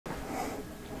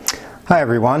Hi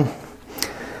everyone.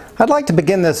 I'd like to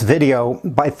begin this video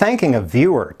by thanking a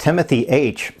viewer, Timothy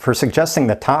H., for suggesting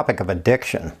the topic of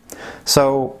addiction.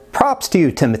 So props to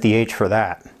you, Timothy H., for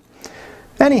that.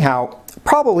 Anyhow,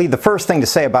 probably the first thing to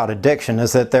say about addiction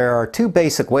is that there are two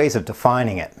basic ways of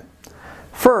defining it.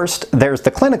 First, there's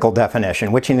the clinical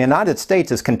definition, which in the United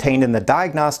States is contained in the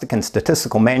Diagnostic and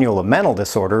Statistical Manual of Mental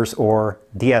Disorders, or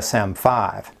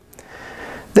DSM-5.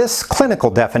 This clinical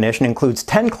definition includes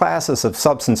 10 classes of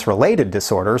substance-related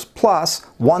disorders plus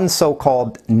one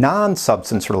so-called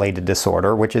non-substance-related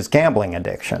disorder, which is gambling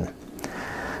addiction.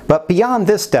 But beyond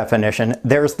this definition,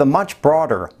 there's the much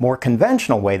broader, more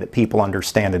conventional way that people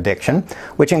understand addiction,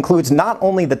 which includes not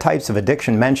only the types of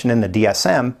addiction mentioned in the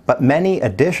DSM, but many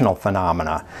additional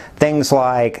phenomena. Things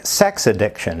like sex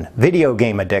addiction, video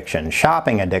game addiction,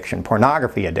 shopping addiction,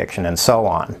 pornography addiction, and so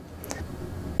on.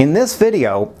 In this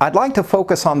video, I'd like to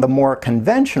focus on the more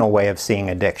conventional way of seeing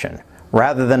addiction,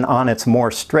 rather than on its more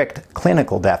strict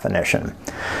clinical definition.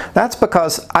 That's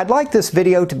because I'd like this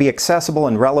video to be accessible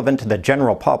and relevant to the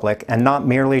general public and not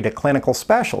merely to clinical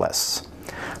specialists.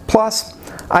 Plus,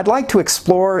 I'd like to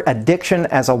explore addiction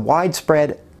as a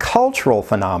widespread cultural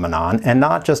phenomenon and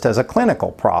not just as a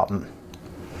clinical problem.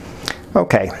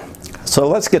 Okay, so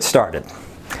let's get started.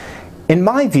 In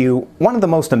my view, one of the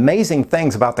most amazing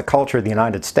things about the culture of the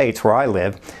United States, where I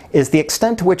live, is the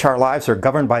extent to which our lives are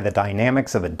governed by the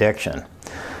dynamics of addiction.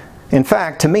 In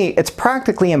fact, to me, it's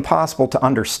practically impossible to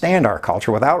understand our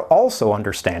culture without also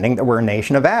understanding that we're a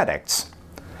nation of addicts.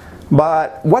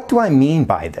 But what do I mean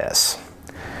by this?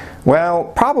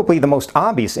 Well, probably the most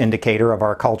obvious indicator of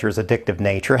our culture's addictive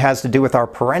nature has to do with our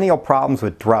perennial problems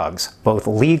with drugs, both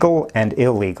legal and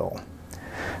illegal.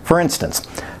 For instance,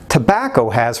 tobacco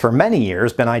has for many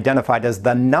years been identified as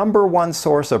the #1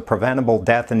 source of preventable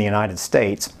death in the United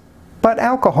States, but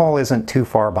alcohol isn't too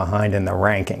far behind in the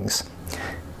rankings.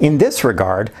 In this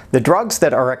regard, the drugs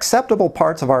that are acceptable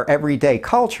parts of our everyday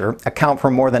culture account for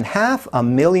more than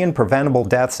 500,000 preventable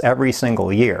deaths every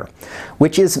single year,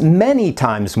 which is many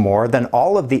times more than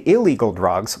all of the illegal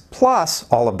drugs, plus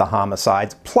all of the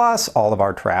homicides, plus all of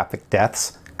our traffic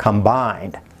deaths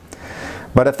combined.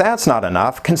 But if that's not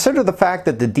enough, consider the fact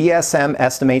that the DSM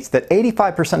estimates that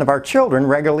 85% of our children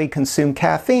regularly consume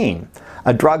caffeine,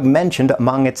 a drug mentioned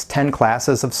among its 10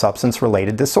 classes of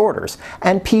substance-related disorders,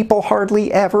 and people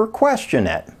hardly ever question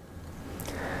it.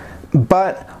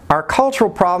 But our cultural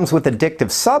problems with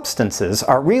addictive substances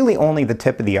are really only the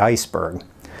tip of the iceberg.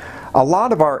 A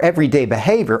lot of our everyday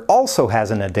behavior also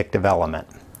has an addictive element.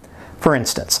 For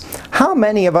instance, how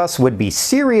many of us would be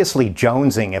seriously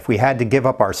jonesing if we had to give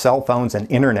up our cell phones and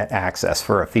internet access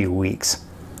for a few weeks?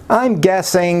 I'm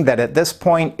guessing that at this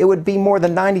point it would be more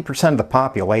than 90% of the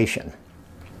population.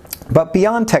 But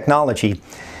beyond technology,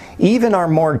 even our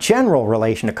more general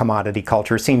relation to commodity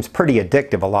culture seems pretty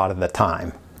addictive a lot of the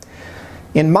time.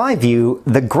 In my view,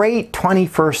 the great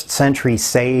 21st century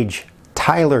sage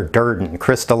Tyler Durden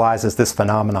crystallizes this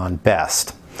phenomenon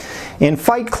best. In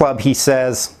Fight Club, he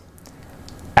says,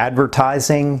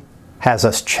 "Advertising has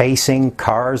us chasing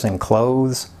cars and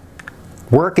clothes,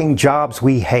 working jobs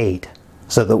we hate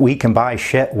so that we can buy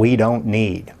shit we don't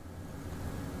need."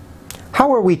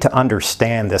 How are we to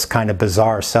understand this kind of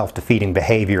bizarre self-defeating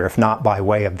behavior if not by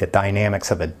way of the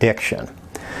dynamics of addiction?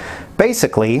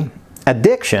 Basically,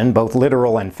 addiction, both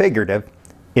literal and figurative,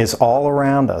 is all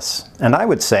around us, and I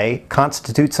would say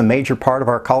constitutes a major part of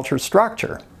our culture's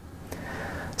structure.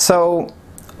 So,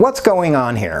 what's going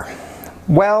on here?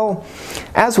 Well,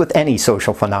 as with any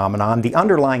social phenomenon, the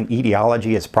underlying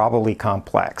etiology is probably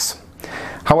complex.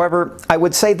 However, I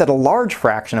would say that a large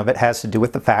fraction of it has to do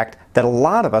with the fact that a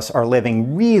lot of us are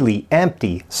living really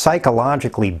empty,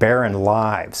 psychologically barren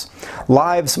lives.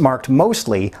 Lives marked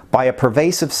mostly by a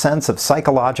pervasive sense of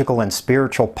psychological and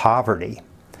spiritual poverty.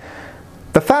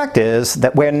 The fact is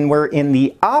that when we're in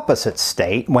the opposite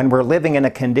state, when we're living in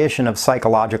a condition of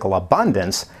psychological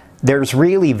abundance, there's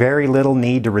really very little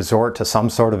need to resort to some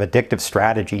sort of addictive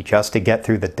strategy just to get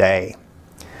through the day.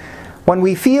 When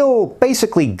we feel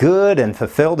basically good and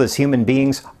fulfilled as human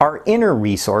beings, our inner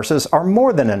resources are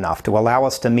more than enough to allow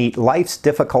us to meet life's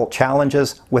difficult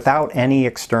challenges without any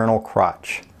external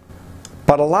crutch.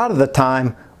 But a lot of the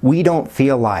time, we don't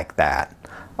feel like that.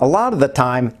 A lot of the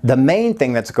time, the main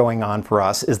thing that's going on for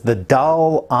us is the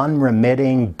dull,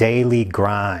 unremitting daily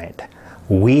grind.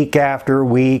 Week after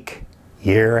week,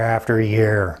 year after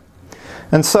year.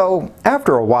 And so,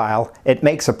 after a while, it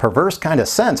makes a perverse kind of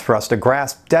sense for us to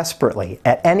grasp desperately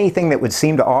at anything that would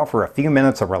seem to offer a few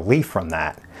minutes of relief from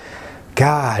that.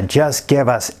 God, just give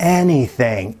us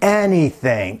anything,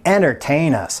 anything.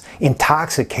 Entertain us,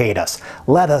 intoxicate us.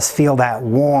 Let us feel that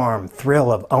warm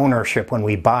thrill of ownership when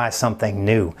we buy something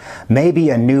new.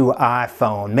 Maybe a new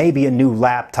iPhone, maybe a new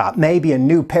laptop, maybe a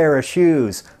new pair of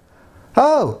shoes.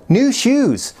 Oh, new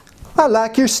shoes. I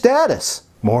like your status.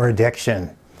 More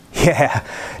addiction. Yeah,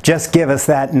 just give us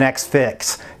that next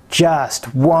fix.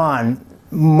 Just one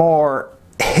more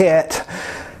hit.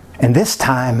 And this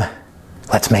time,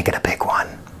 let's make it a big one.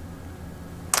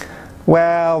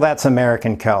 Well, that's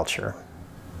American culture.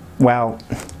 Well,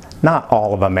 not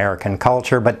all of American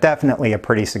culture, but definitely a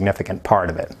pretty significant part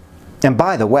of it. And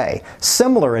by the way,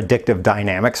 similar addictive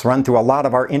dynamics run through a lot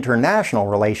of our international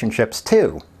relationships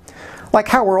too. Like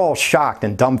how we're all shocked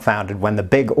and dumbfounded when the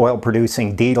big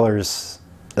oil-producing nations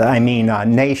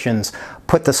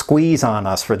put the squeeze on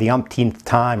us for the umpteenth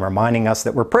time, reminding us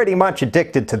that we're pretty much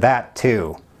addicted to that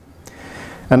too.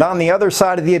 And on the other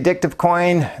side of the addictive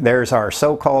coin, there's our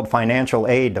so-called financial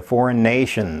aid to foreign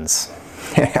nations.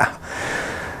 Yeah.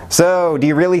 So, do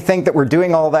you really think that we're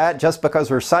doing all that just because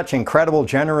we're such incredible,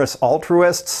 generous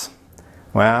altruists?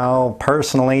 Well,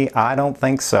 personally, I don't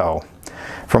think so.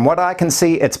 From what I can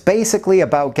see, it's basically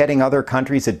about getting other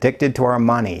countries addicted to our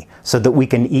money so that we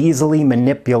can easily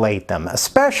manipulate them,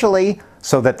 especially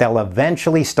so that they'll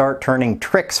eventually start turning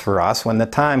tricks for us when the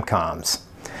time comes.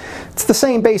 It's the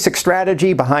same basic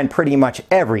strategy behind pretty much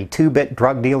every two-bit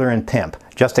drug dealer and pimp,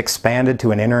 just expanded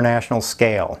to an international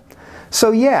scale.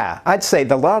 So yeah, I'd say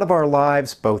that a lot of our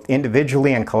lives, both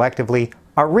individually and collectively,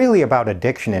 are really about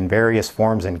addiction in various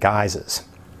forms and guises.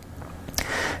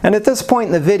 And at this point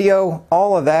in the video,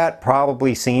 all of that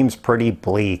probably seems pretty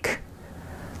bleak.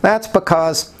 That's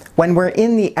because when we're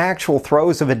in the actual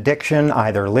throes of addiction,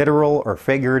 either literal or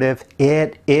figurative,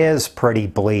 it is pretty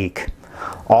bleak.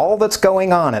 All that's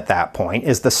going on at that point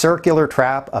is the circular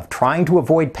trap of trying to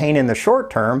avoid pain in the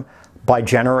short term by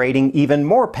generating even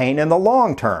more pain in the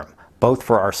long term, both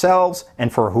for ourselves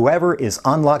and for whoever is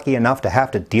unlucky enough to have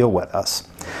to deal with us.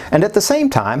 And at the same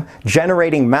time,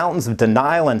 generating mountains of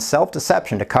denial and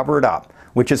self-deception to cover it up,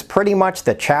 which is pretty much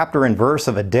the chapter and verse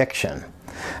of addiction.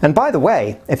 And by the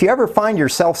way, if you ever find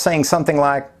yourself saying something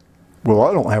like, "Well,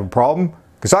 I don't have a problem,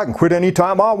 because I can quit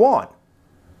anytime I want.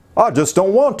 I just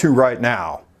don't want to right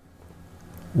now."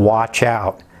 Watch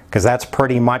out, because that's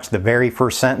pretty much the very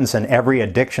first sentence in every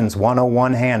Addictions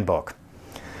 101 handbook.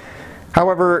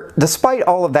 However, despite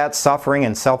all of that suffering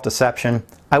and self-deception,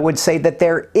 I would say that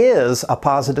there is a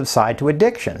positive side to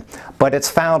addiction, but it's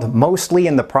found mostly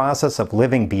in the process of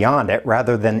living beyond it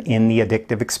rather than in the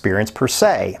addictive experience per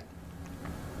se.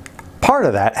 Part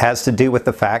of that has to do with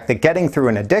the fact that getting through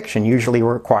an addiction usually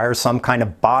requires some kind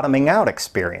of bottoming out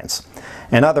experience.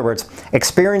 In other words,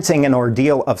 experiencing an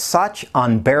ordeal of such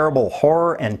unbearable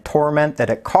horror and torment that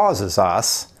it causes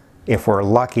us, if we're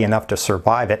lucky enough to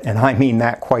survive it, and I mean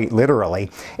that quite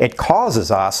literally, it causes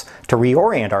us to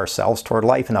reorient ourselves toward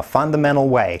life in a fundamental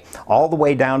way, all the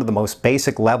way down to the most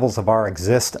basic levels of our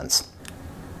existence.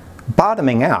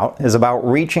 Bottoming out is about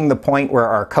reaching the point where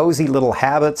our cozy little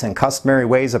habits and customary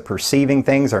ways of perceiving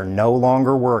things are no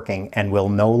longer working and will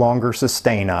no longer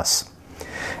sustain us.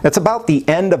 It's about the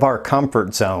end of our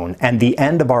comfort zone and the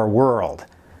end of our world,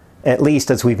 at least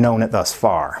as we've known it thus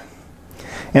far.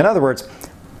 In other words,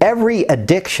 every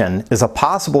addiction is a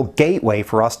possible gateway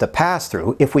for us to pass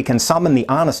through if we can summon the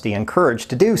honesty and courage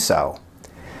to do so.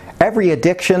 Every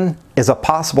addiction is a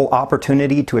possible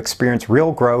opportunity to experience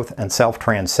real growth and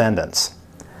self-transcendence.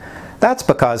 That's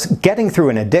because getting through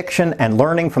an addiction and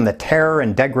learning from the terror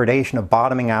and degradation of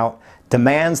bottoming out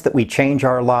demands that we change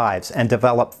our lives and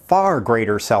develop far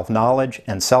greater self-knowledge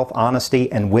and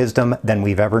self-honesty and wisdom than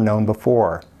we've ever known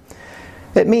before.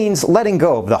 It means letting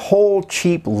go of the whole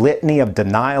cheap litany of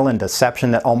denial and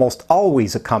deception that almost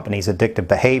always accompanies addictive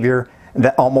behavior and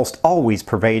that almost always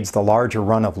pervades the larger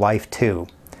run of life too.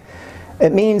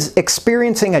 It means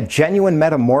experiencing a genuine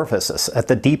metamorphosis at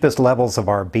the deepest levels of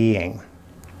our being.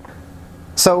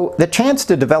 So the chance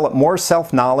to develop more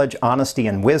self-knowledge, honesty,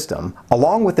 and wisdom,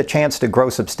 along with the chance to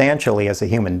grow substantially as a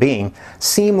human being,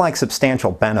 seem like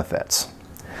substantial benefits.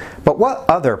 But what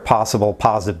other possible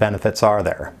positive benefits are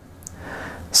there?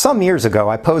 Some years ago,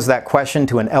 I posed that question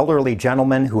to an elderly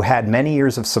gentleman who had many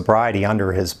years of sobriety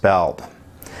under his belt.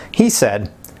 He said,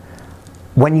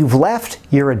 "When you've left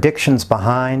your addictions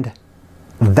behind,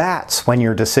 that's when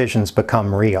your decisions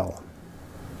become real."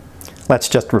 Let's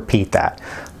just repeat that.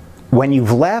 When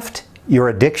you've left your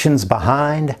addictions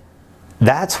behind,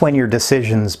 that's when your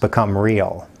decisions become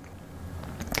real.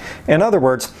 In other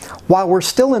words, while we're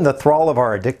still in the thrall of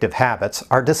our addictive habits,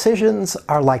 our decisions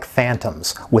are like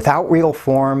phantoms, without real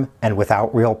form and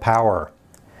without real power.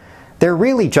 they're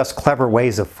really just clever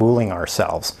ways of fooling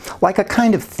ourselves, like a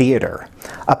kind of theater,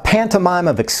 a pantomime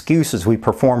of excuses we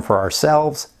perform for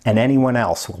ourselves and anyone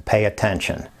else who will pay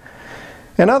attention.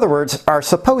 In other words, our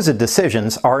supposed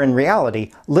decisions are in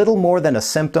reality little more than a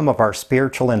symptom of our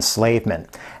spiritual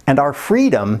enslavement, and our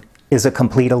freedom is a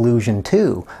complete illusion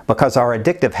too, because our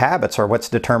addictive habits are what's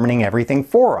determining everything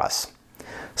for us.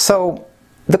 So,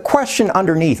 the question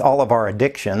underneath all of our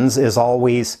addictions is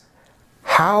always,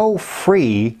 how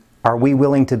free are we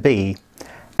willing to be,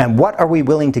 and what are we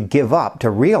willing to give up to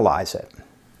realize it?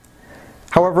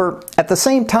 However, at the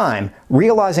same time,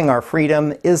 realizing our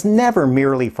freedom is never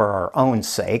merely for our own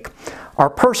sake. Our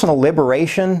personal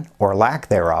liberation, or lack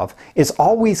thereof, is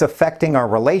always affecting our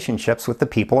relationships with the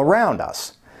people around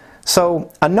us.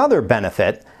 So, another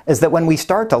benefit is that when we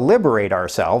start to liberate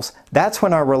ourselves, that's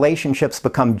when our relationships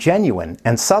become genuine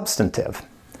and substantive.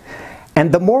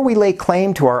 And the more we lay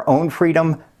claim to our own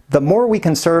freedom, the more we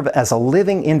can serve as a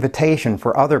living invitation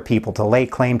for other people to lay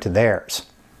claim to theirs.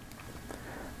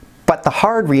 But the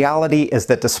hard reality is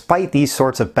that despite these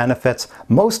sorts of benefits,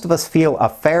 most of us feel a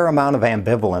fair amount of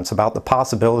ambivalence about the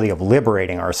possibility of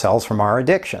liberating ourselves from our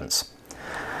addictions.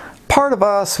 Part of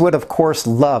us would of course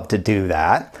love to do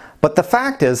that, but the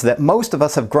fact is that most of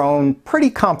us have grown pretty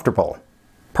comfortable,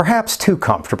 perhaps too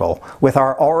comfortable, with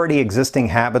our already existing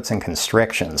habits and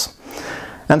constrictions.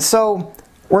 And so,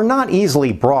 we're not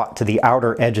easily brought to the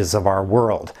outer edges of our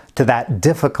world, to that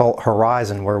difficult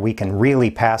horizon where we can really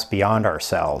pass beyond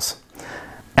ourselves.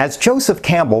 As Joseph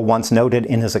Campbell once noted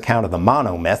in his account of the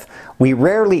monomyth, we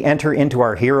rarely enter into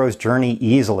our hero's journey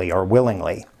easily or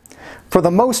willingly. For the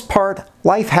most part,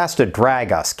 life has to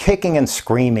drag us, kicking and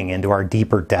screaming, into our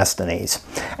deeper destinies.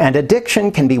 And addiction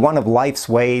can be one of life's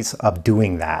ways of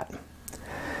doing that.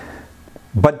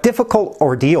 But difficult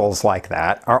ordeals like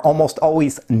that are almost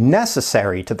always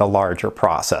necessary to the larger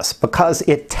process, because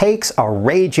it takes a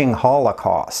raging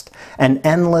holocaust, an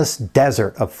endless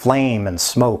desert of flame and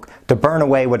smoke, to burn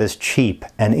away what is cheap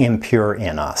and impure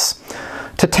in us,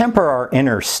 to temper our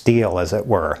inner steel, as it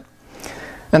were.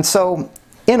 And so,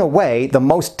 in a way, the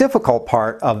most difficult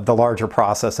part of the larger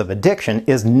process of addiction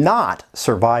is not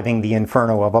surviving the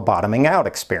inferno of a bottoming out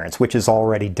experience, which is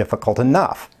already difficult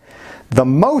enough. The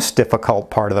most difficult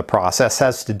part of the process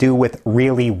has to do with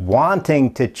really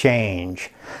wanting to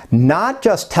change. Not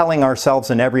just telling ourselves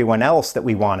and everyone else that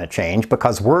we want to change,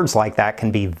 because words like that can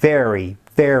be very,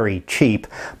 very cheap,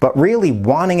 but really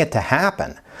wanting it to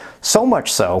happen. So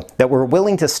much so that we're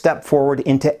willing to step forward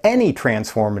into any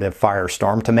transformative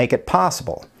firestorm to make it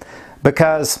possible.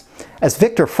 Because, as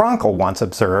Viktor Frankl once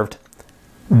observed,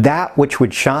 that which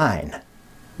would shine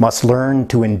must learn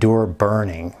to endure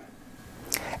burning.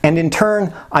 And in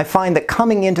turn, I find that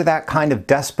coming into that kind of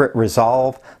desperate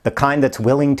resolve, the kind that's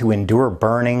willing to endure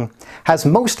burning, has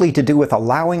mostly to do with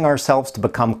allowing ourselves to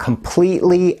become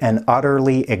completely and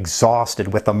utterly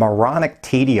exhausted with the moronic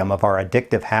tedium of our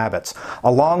addictive habits,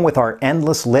 along with our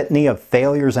endless litany of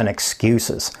failures and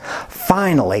excuses.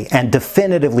 Finally and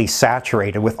definitively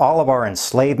saturated with all of our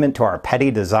enslavement to our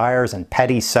petty desires and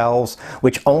petty selves,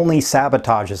 which only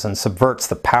sabotages and subverts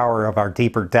the power of our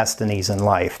deeper destinies in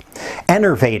life.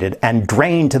 Enervated and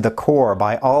drained to the core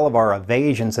by all of our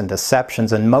evasions and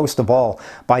deceptions, and most of all,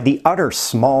 by the utter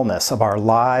smallness of our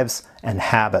lives and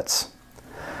habits.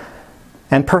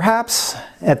 And perhaps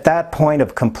at that point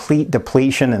of complete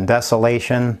depletion and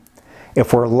desolation,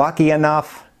 if we're lucky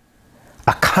enough,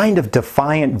 a kind of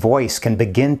defiant voice can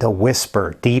begin to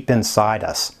whisper deep inside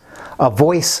us. A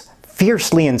voice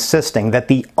fiercely insisting that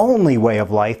the only way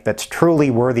of life that's truly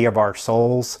worthy of our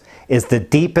souls is the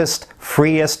deepest,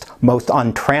 freest, most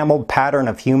untrammeled pattern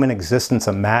of human existence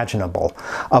imaginable.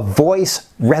 A voice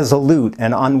resolute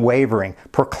and unwavering,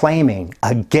 proclaiming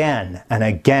again and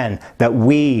again that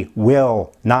we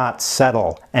will not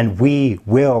settle and we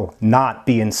will not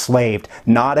be enslaved,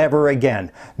 not ever again,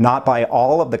 not by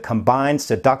all of the combined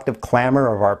seductive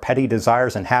clamor of our petty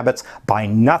desires and habits, by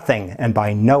nothing and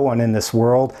by no one in this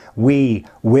world. We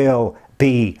will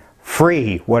be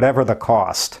free, whatever the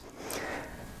cost.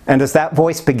 And as that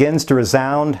voice begins to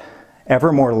resound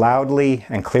ever more loudly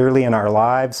and clearly in our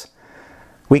lives,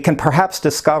 we can perhaps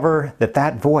discover that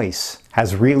that voice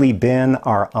has really been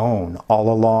our own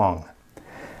all along,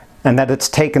 and that it's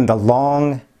taken the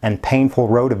long and painful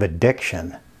road of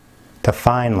addiction to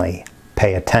finally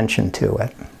pay attention to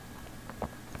it.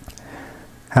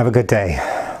 Have a good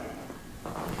day.